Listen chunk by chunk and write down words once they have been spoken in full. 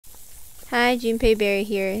Hi, Junpei Berry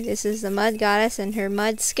here. This is the Mud Goddess and her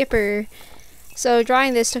Mudskipper. So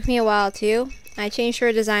drawing this took me a while too. I changed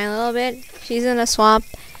her design a little bit. She's in a swamp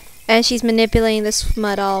and she's manipulating this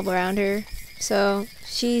mud all around her. So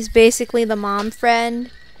she's basically the mom friend.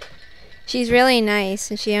 She's really nice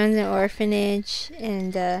and she owns an orphanage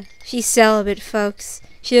and she's celibate, folks.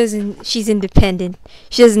 She's independent.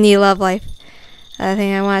 She doesn't need a love life. The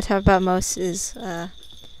thing I want to talk about most is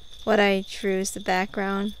what I drew as the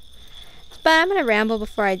background. But I'm gonna ramble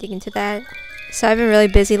before I dig into that. So I've been really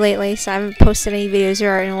busy lately, so I haven't posted any videos or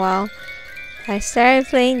art in a while. I started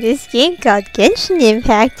playing this game called Genshin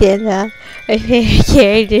Impact, and my favorite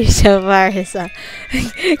character so far is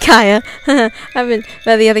Kaya.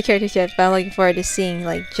 Not the other characters yet, but I'm looking forward to seeing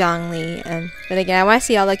like Zhongli. But again, I want to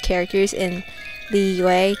see all the characters in the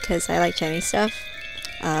UA because I like Chinese stuff.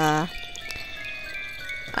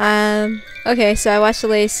 Okay, so I watched the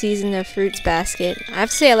latest season of Fruits Basket. I have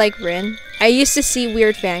to say I like Rin. I used to see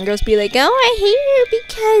weird fangirls be like, "Oh, I hate her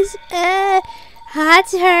because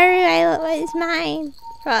that's her. It's mine."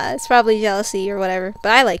 It's probably jealousy or whatever,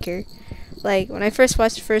 but I like her. Like when I first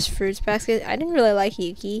watched the first Fruits Basket, I didn't really like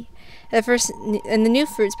Yuki. In the new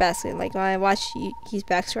Fruits Basket, like when I watched Yuki's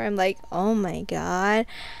backstory, I'm like, "Oh my god,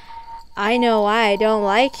 I know why I don't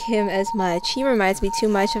like him as much. He reminds me too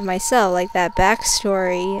much of myself, like that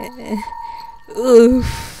backstory."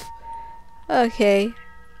 Oof. Okay.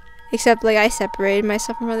 Except, like, I separated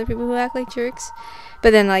myself from other people who act like jerks.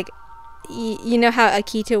 But then, like, you know how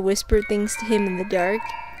Akito whispered things to him in the dark?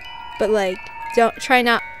 But, like, try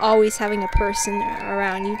not always having a person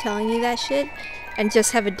around you telling you that shit. And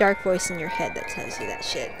just have a dark voice in your head that tells you that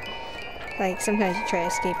shit. Like, sometimes you try to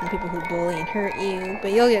escape from people who bully and hurt you.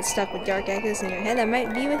 But you'll get stuck with dark echoes in your head that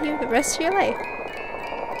might be with you the rest of your life.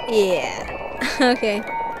 Yeah. Okay.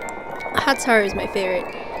 Hatsuharu is my favorite.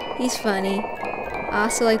 He's funny. I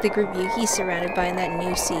also like the group Yuki's surrounded by in that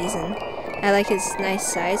new season. I like his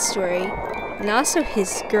nice side story. And also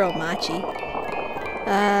his girl Machi.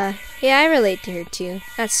 Yeah, I relate to her too.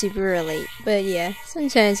 Not super relate, but yeah.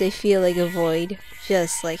 Sometimes I feel like a void.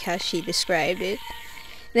 Just like how she described it.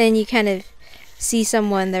 Then you kind of see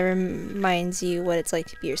someone that reminds you what it's like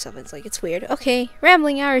to be yourself. It's like, it's weird. Okay,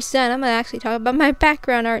 rambling hour's done. I'm gonna actually talk about my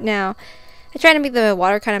background art now. I tried to make the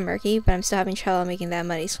water kind of murky, but I'm still having trouble making that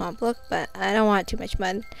muddy swamp look, but I don't want too much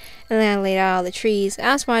mud. And then I laid out all the trees. I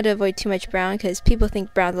also wanted to avoid too much brown, because people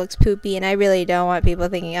think brown looks poopy, and I really don't want people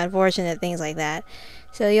thinking unfortunate things like that.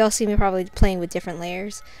 So you'll see me probably playing with different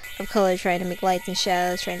layers of color, trying to make lights and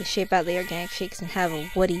shadows, trying to shape out the organic shapes and have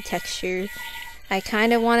a woody texture. I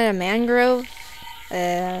kind of wanted a mangrove,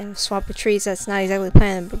 swamp of trees that's not exactly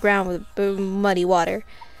planted in the ground with muddy water.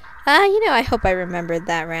 I hope I remembered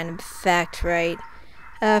that random fact right.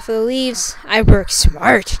 For the leaves, I work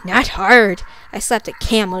smart, not hard. I slapped a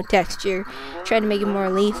camo texture, tried to make it more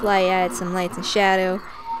leaf-like, added some lights and shadow.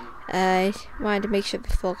 I wanted to make sure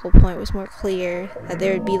the focal point was more clear, that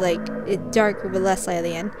there would be like it darker but less light at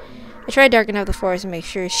the end. I tried to darken up the forest and make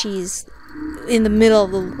sure she's in the middle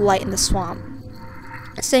of the light in the swamp.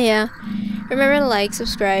 So yeah, remember to like,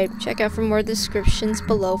 subscribe, check out for more descriptions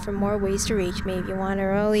below for more ways to reach me if you want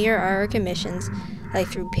earlier art commissions, like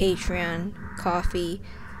through Patron, Coffee,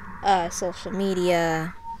 social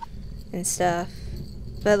media, and stuff.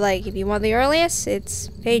 But like, if you want the earliest, it's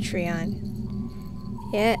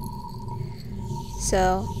Patreon. Yeah.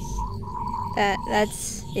 So,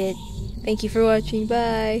 that's it. Thank you for watching,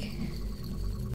 bye.